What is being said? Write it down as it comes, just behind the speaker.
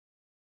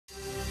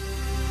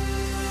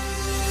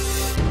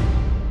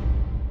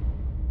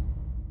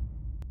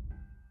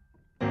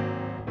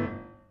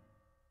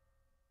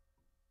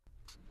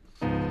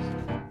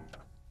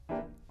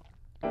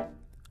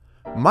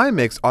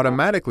myMix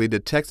automatically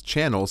detects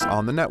channels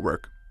on the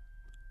network.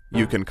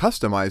 You can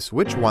customize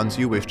which ones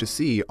you wish to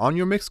see on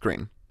your mix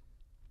screen.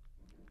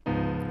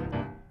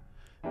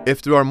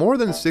 If there are more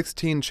than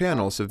 16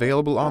 channels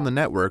available on the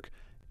network,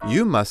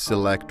 you must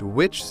select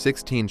which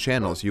 16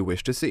 channels you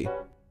wish to see.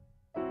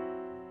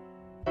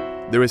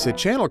 There is a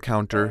channel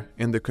counter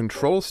in the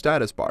control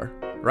status bar,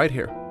 right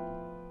here.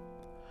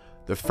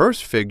 The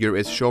first figure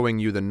is showing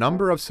you the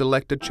number of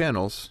selected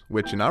channels,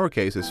 which in our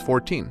case is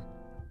 14.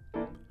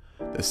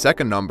 The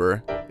second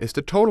number is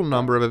the total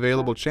number of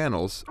available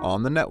channels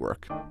on the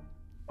network.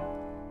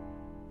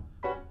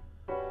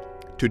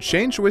 To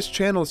change which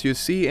channels you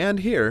see and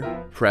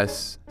hear,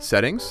 press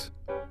Settings,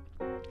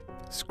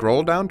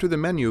 scroll down to the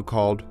menu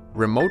called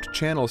Remote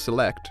Channel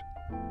Select,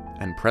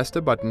 and press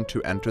the button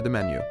to enter the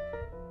menu.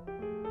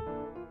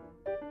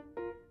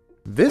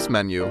 This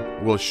menu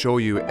will show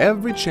you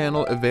every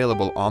channel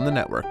available on the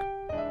network.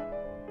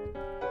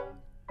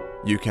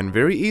 You can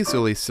very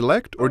easily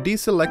select or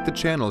deselect the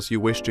channels you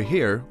wish to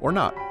hear or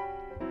not.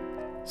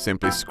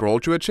 Simply scroll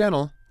to a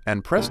channel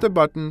and press the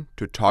button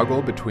to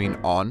toggle between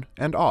on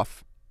and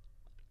off.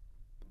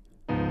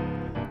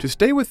 To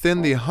stay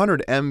within the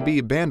 100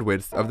 MB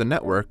bandwidth of the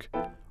network,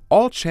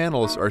 all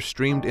channels are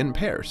streamed in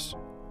pairs.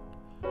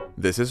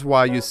 This is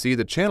why you see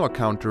the channel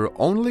counter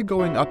only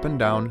going up and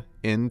down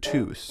in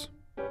twos.